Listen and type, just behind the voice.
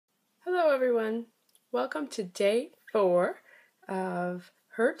Hello everyone, welcome to day 4 of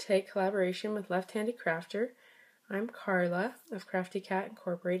her Take collaboration with Left-Handed Crafter. I'm Carla of Crafty Cat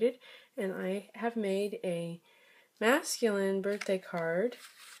Incorporated, and I have made a masculine birthday card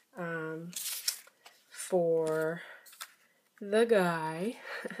for the guy.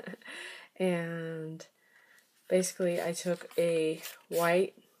 And basically I took a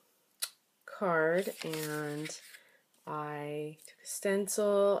white card and I took a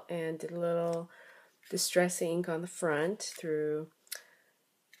stencil and did a little distress ink on the front through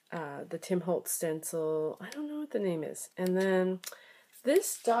the Tim Holtz stencil. I don't know what the name is. And then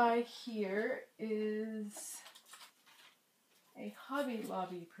this die here is a Hobby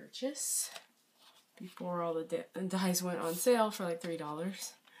Lobby purchase before all the dies went on sale for like $3.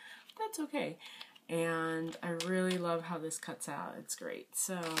 That's okay. And I really love how this cuts out. It's great.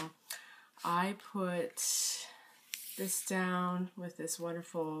 So I put this down with this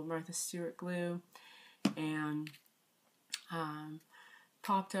wonderful Martha Stewart glue and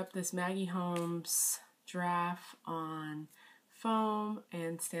popped up this Maggie Holmes giraffe on foam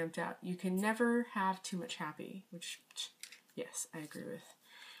and stamped out. You can never have too much happy, which yes, I agree with.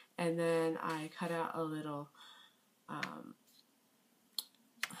 And then I cut out a little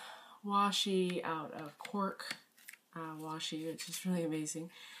washi out of cork washi, which is really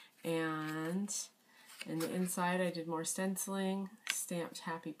amazing. And in the inside I did more stenciling, stamped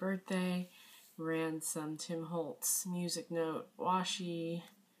happy birthday, ran some Tim Holtz music note washi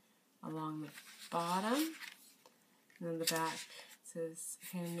along the bottom, and then the back says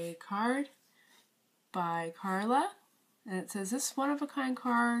handmade card by Carla, and it says this one-of-a-kind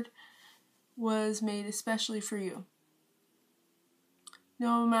card was made especially for you.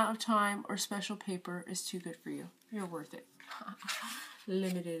 No amount of time or special paper is too good for you. You're worth it.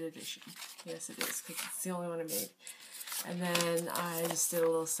 Limited edition. Yes, it is, because it's the only one I made. And then I just did a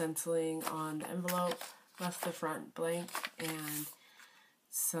little stenciling on the envelope, left the front blank, and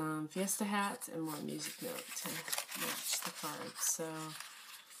some Fiesta hats and more music note to match the card. So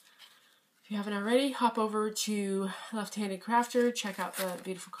if you haven't already, hop over to Left-Handed Crafter, check out the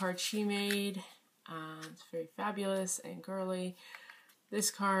beautiful card she made. It's very fabulous and girly. This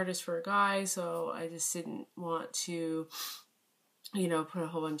card is for a guy, so I just didn't want to, you know, put a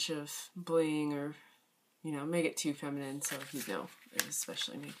whole bunch of bling or, you know, make it too feminine, so he'd know it was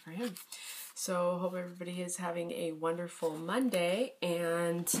especially made for him. So hope everybody is having a wonderful Monday,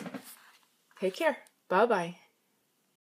 and take care. Bye-bye.